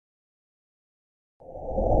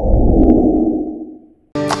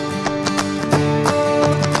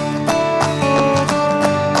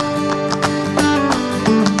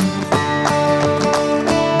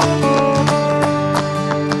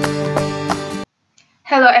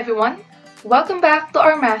Hello everyone! Welcome back to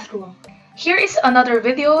our math room. Here is another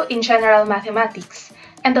video in general mathematics,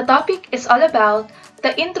 and the topic is all about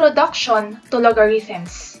the introduction to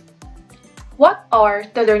logarithms. What are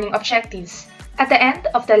the learning objectives? At the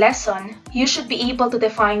end of the lesson, you should be able to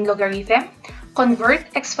define logarithm, convert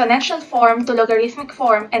exponential form to logarithmic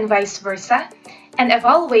form and vice versa, and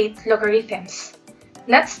evaluate logarithms.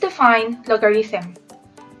 Let's define logarithm.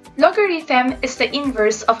 Logarithm is the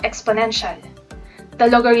inverse of exponential. The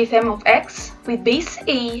logarithm of x with base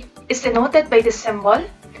a is denoted by this symbol,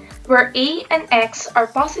 where a and x are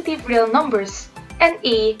positive real numbers and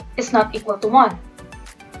a is not equal to 1.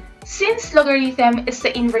 Since logarithm is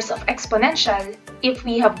the inverse of exponential, if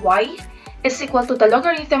we have y is equal to the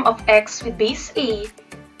logarithm of x with base a,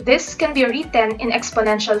 this can be written in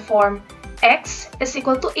exponential form x is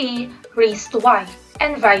equal to a raised to y,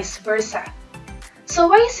 and vice versa. So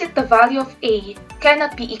why is it the value of a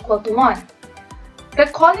cannot be equal to 1?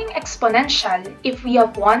 Recalling exponential, if we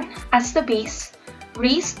have 1 as the base,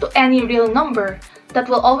 raised to any real number, that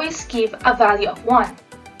will always give a value of 1.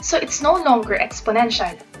 So it's no longer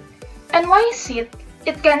exponential. And why is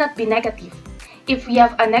it cannot be negative? If we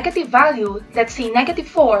have a negative value, let's say negative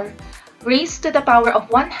 4, raised to the power of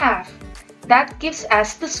 1/2, that gives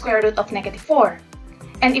us the square root of negative 4.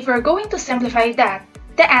 And if we're going to simplify that,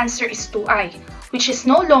 the answer is 2i, which is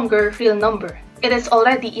no longer real number. It is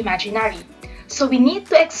already imaginary. So we need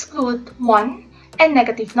to exclude 1 and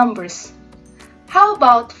negative numbers. How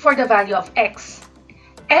about for the value of x?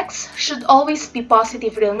 X should always be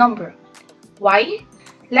positive real number. Why?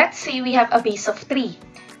 Let's say we have a base of 3.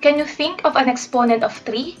 Can you think of an exponent of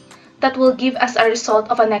 3 that will give us a result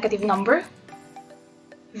of a negative number?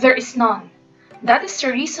 There is none. That is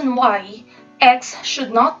the reason why x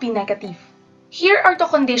should not be negative. Here are the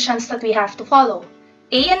conditions that we have to follow.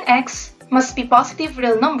 A and x must be positive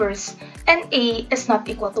real numbers and a is not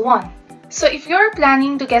equal to 1. So if you're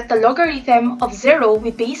planning to get the logarithm of 0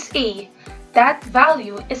 with base a, that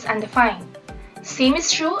value is undefined. Same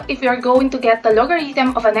is true if you're going to get the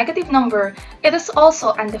logarithm of a negative number, it is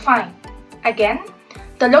also undefined. Again,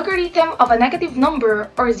 the logarithm of a negative number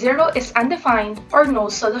or 0 is undefined or no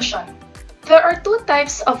solution. There are two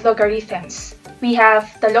types of logarithms. We have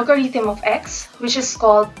the logarithm of x, which is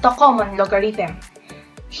called the common logarithm.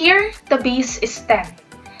 Here, the base is 10.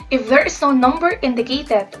 If there is no number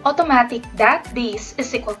indicated, automatic that base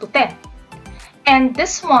is equal to 10. And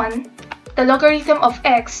this one, the logarithm of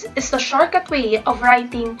x, is the shortcut way of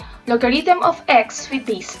writing logarithm of x with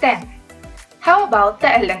base 10. How about the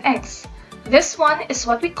ln x? This one is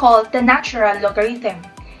what we call the natural logarithm.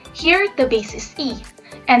 Here, the base is e.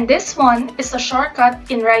 And this one is the shortcut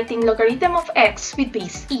in writing logarithm of x with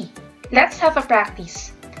base e. Let's have a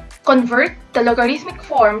practice. Convert the logarithmic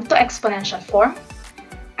form to exponential form.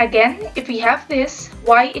 Again, if we have this,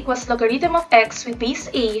 y equals logarithm of x with base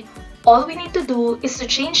a, all we need to do is to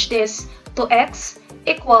change this to x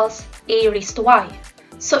equals a raised to y.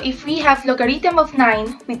 So if we have logarithm of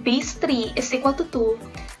 9 with base 3 is equal to 2,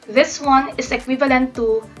 this one is equivalent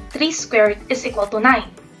to 3 squared is equal to 9.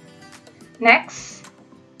 Next,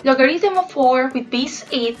 logarithm of 4 with base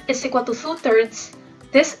 8 is equal to 2/3.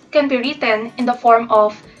 This can be written in the form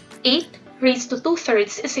of 8 raised to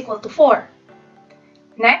 2/3 is equal to 4.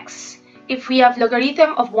 Next, if we have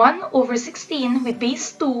logarithm of 1 over 16 with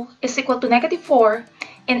base 2 is equal to negative 4,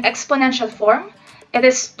 in exponential form, it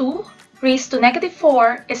is 2 raised to negative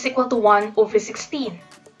 4 is equal to 1 over 16.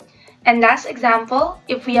 And last example,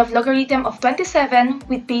 if we have logarithm of 27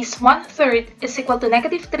 with base 1/3 is equal to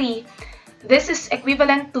negative 3, this is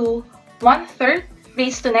equivalent to 1/3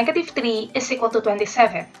 raised to negative 3 is equal to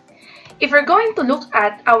 27. If we're going to look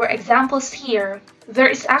at our examples here, there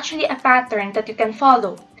is actually a pattern that you can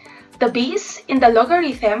follow. The base in the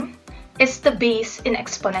logarithm is the base in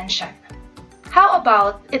exponential. How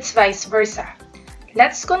about its vice versa?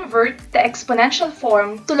 Let's convert the exponential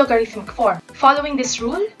form to logarithmic form. Following this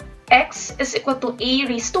rule, x is equal to a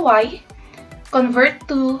raised to y. Convert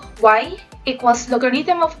to y equals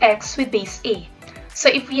logarithm of x with base a.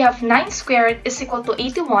 So if we have 9 squared is equal to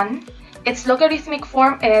 81, its logarithmic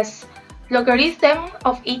form is logarithm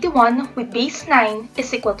of 81 with base 9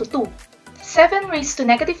 is equal to 2. 7 raised to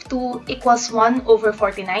negative 2 equals 1 over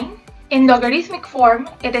 49. In logarithmic form,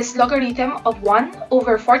 it is logarithm of 1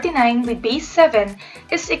 over 49 with base 7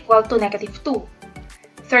 is equal to negative 2.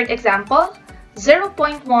 Third example,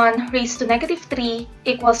 0.1 raised to negative 3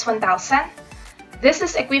 equals 1000. This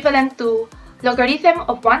is equivalent to logarithm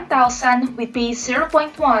of 1000 with base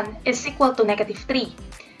 0.1 is equal to negative 3.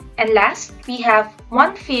 And last, we have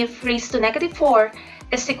 1/5 raised to negative 4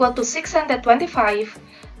 is equal to 625.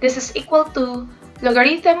 This is equal to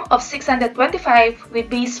Logarithm of 625 with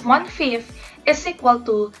base 1/5 is equal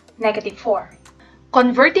to -4.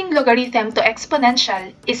 Converting logarithm to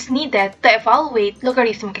exponential is needed to evaluate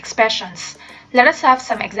logarithmic expressions. Let us have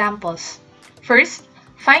some examples. First,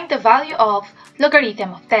 find the value of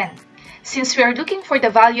logarithm of 10. Since we are looking for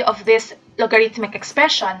the value of this logarithmic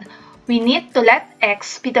expression, we need to let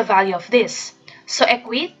x be the value of this. So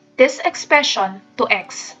equate this expression to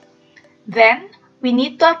x. Then, we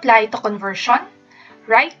need to apply the conversion.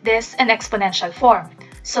 Write this in exponential form.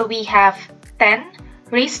 So we have 10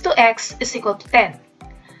 raised to x is equal to 10.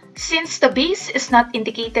 Since the base is not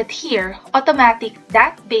indicated here, automatic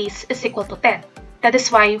that base is equal to 10. That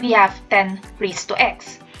is why we have 10 raised to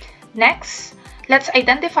x. Next, let's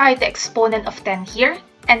identify the exponent of 10 here,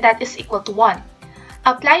 and that is equal to 1.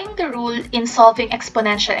 Applying the rule in solving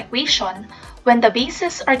exponential equation, when the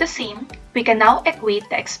bases are the same, we can now equate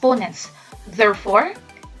the exponents. Therefore,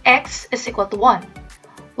 x is equal to 1.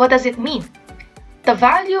 What does it mean? The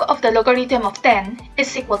value of the logarithm of 10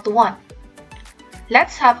 is equal to 1.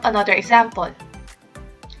 Let's have another example.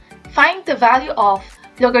 Find the value of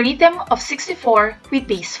logarithm of 64 with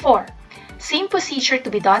base 4. Same procedure to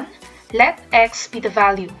be done. Let x be the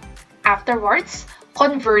value. Afterwards,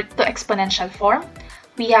 convert to exponential form.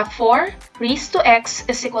 We have 4 raised to x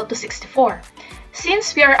is equal to 64.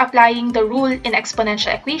 Since we are applying the rule in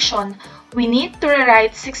exponential equation, we need to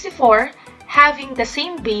rewrite 64 having the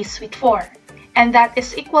same base with 4, and that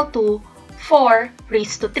is equal to 4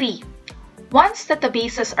 raised to 3. Once that the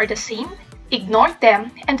bases are the same, ignore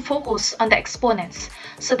them and focus on the exponents.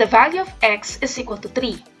 So the value of x is equal to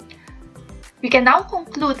 3. We can now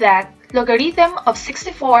conclude that logarithm of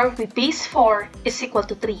 64 with base 4 is equal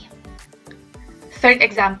to 3. Third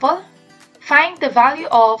example, find the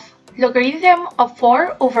value of logarithm of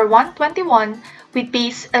 4 over 121 with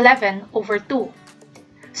base 11 over 2.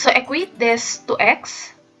 So equate this to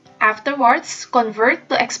x. Afterwards, convert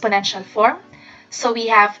to exponential form. So we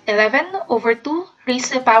have 11 over 2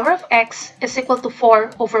 raised to the power of x is equal to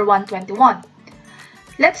 4 over 121.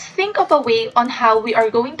 Let's think of a way on how we are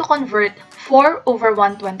going to convert 4 over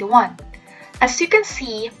 121. As you can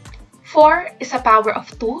see, 4 is a power of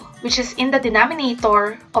 2, which is in the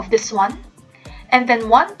denominator of this one. And then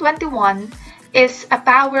 121 is a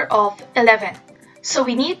power of 11. So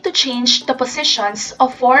we need to change the positions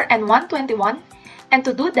of 4 and 121. And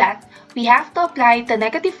to do that, we have to apply the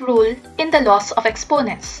negative rule in the laws of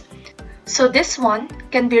exponents. So this one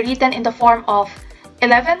can be written in the form of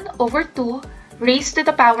 11 over 2 raised to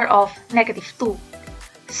the power of -2.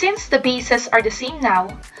 Since the bases are the same now,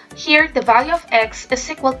 here the value of x is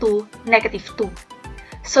equal to -2.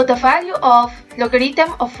 So the value of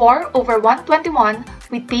logarithm of 4 over 121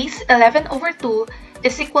 with base 11 over 2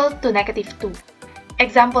 is equal to -2.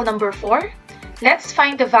 Example number 4. Let's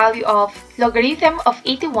find the value of logarithm of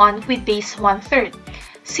 81 with base 1/3.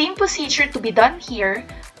 Same procedure to be done here.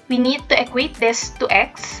 We need to equate this to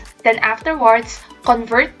x, then afterwards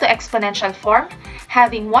convert to exponential form,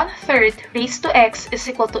 having 1/3 raised to x is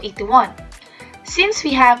equal to 81. Since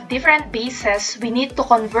we have different bases, we need to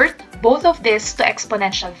convert both of this to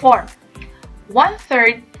exponential form.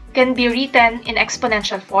 1/3 can be written in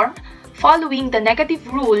exponential form following the negative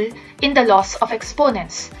rule in the laws of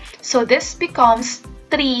exponents. So this becomes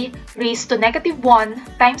 3 raised to -1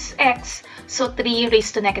 times x, so 3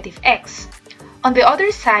 raised to -x. On the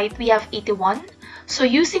other side, we have 81. So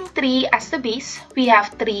using 3 as the base, we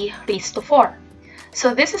have 3 raised to 4.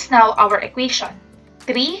 So this is now our equation.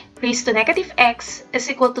 3 raised to -x is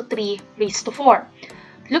equal to 3 raised to 4.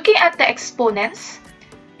 Looking at the exponents,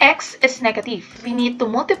 x is negative. We need to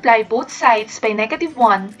multiply both sides by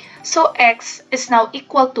 -1, so x is now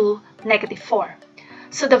equal to -4.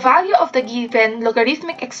 So the value of the given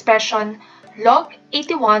logarithmic expression log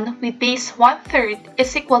 81 with base 1/3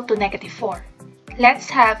 is equal to -4. Let's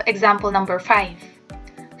have example number 5.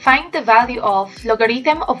 Find the value of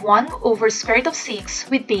logarithm of 1 over square root of 6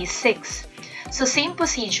 with base 6. So same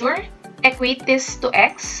procedure, equate this to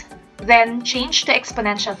x, then change to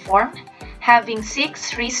exponential form, having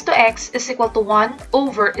 6 raised to x is equal to 1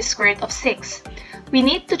 over square root of 6. We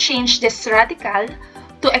need to change this radical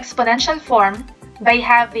to exponential form by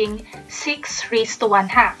having 6 raised to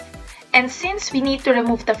 1/2. And since we need to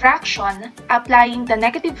remove the fraction, applying the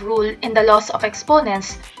negative rule in the laws of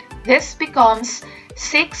exponents, this becomes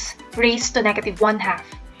 6 raised to -1/2.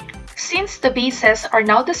 Since the bases are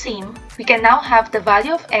now the same, we can now have the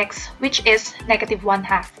value of x, which is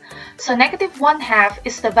 -1/2. So -1/2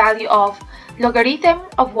 is the value of logarithm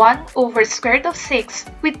of 1 over square root of 6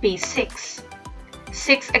 with base 6.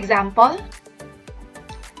 Sixth example.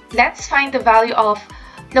 Let's find the value of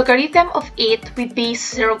logarithm of 8 with base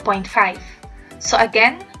 0.5. So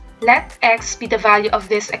again, let x be the value of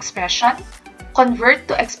this expression. Convert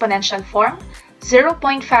to exponential form.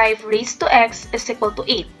 0.5 raised to x is equal to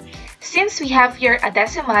 8. Since we have here a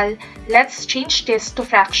decimal, let's change this to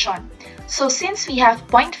fraction. So since we have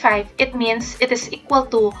 0.5, it means it is equal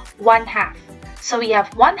to 1/2. So we have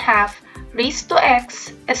 1/2 raised to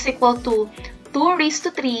x is equal to 2 raised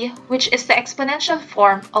to 3, which is the exponential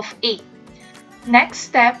form of 8. Next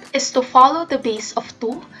step is to follow the base of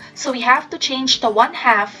 2. So we have to change the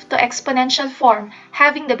 1/2 to exponential form,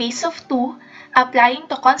 having the base of 2, applying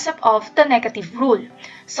the concept of the negative rule.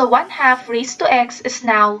 So 1/2 raised to x is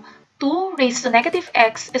now 2 raised to negative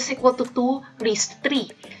x is equal to 2 raised to 3.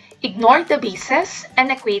 Ignore the bases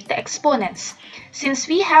and equate the exponents. Since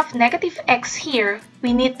we have negative x here,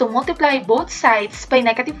 we need to multiply both sides by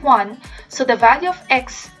 -1, so the value of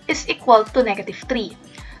x is equal to -3.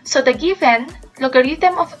 So the given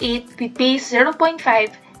logarithm of 8 with base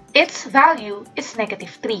 0.5, its value is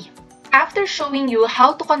 -3. After showing you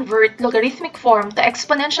how to convert logarithmic form to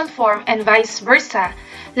exponential form and vice versa,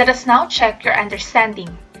 let us now check your understanding.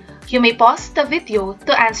 You may pause the video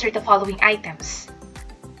to answer the following items.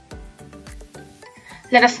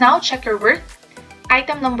 Let us now check your work.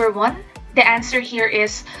 Item number 1, the answer here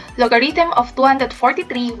is logarithm of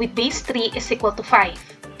 243 with base 3 is equal to 5.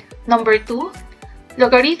 Number 2,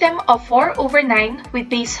 logarithm of 4/9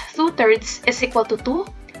 with base 2/3 is equal to 2.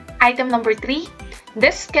 Item number 3,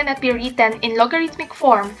 this cannot be written in logarithmic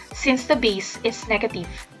form since the base is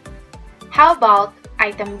negative. How about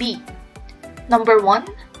item B? Number 1,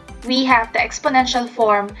 we have the exponential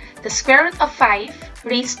form, the square root of 5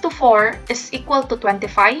 raised to 4 is equal to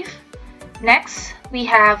 25. Next, we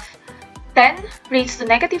have 10 raised to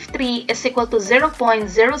 -3 is equal to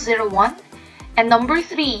 0.001. And number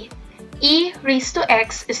 3, e raised to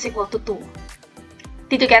x is equal to 2.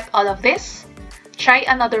 Did you get all of this? Try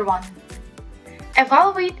another one.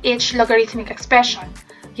 Evaluate each logarithmic expression.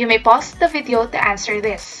 You may pause the video to answer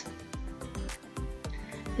this.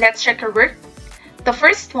 Let's check your work. The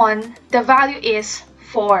first one, the value is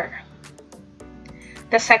 4.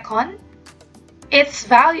 The second, its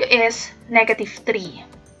value is -3.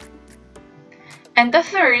 And the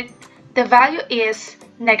third, the value is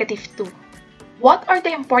 -2. What are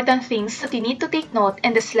the important things that you need to take note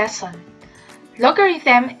in this lesson?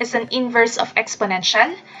 Logarithm is an inverse of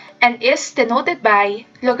exponential and is denoted by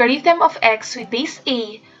logarithm of x with base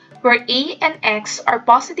a, where a and x are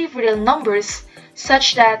positive real numbers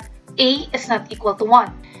such that a is not equal to 1.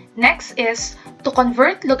 Next is to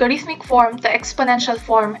convert logarithmic form to exponential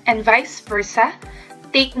form and vice versa.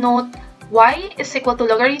 Take note, y is equal to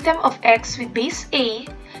logarithm of x with base a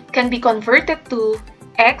can be converted to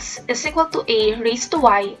x is equal to a raised to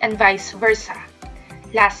y and vice versa.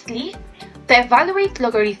 Lastly, to evaluate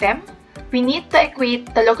logarithm, we need to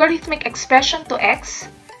equate the logarithmic expression to x.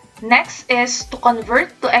 Next is to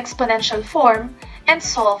convert to exponential form and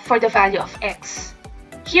solve for the value of x.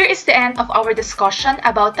 Here is the end of our discussion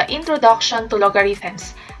about the introduction to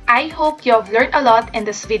logarithms. I hope you have learned a lot in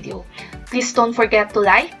this video. Please don't forget to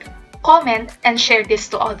like, comment, and share this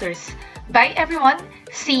to others. Bye everyone!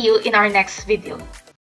 See you in our next video.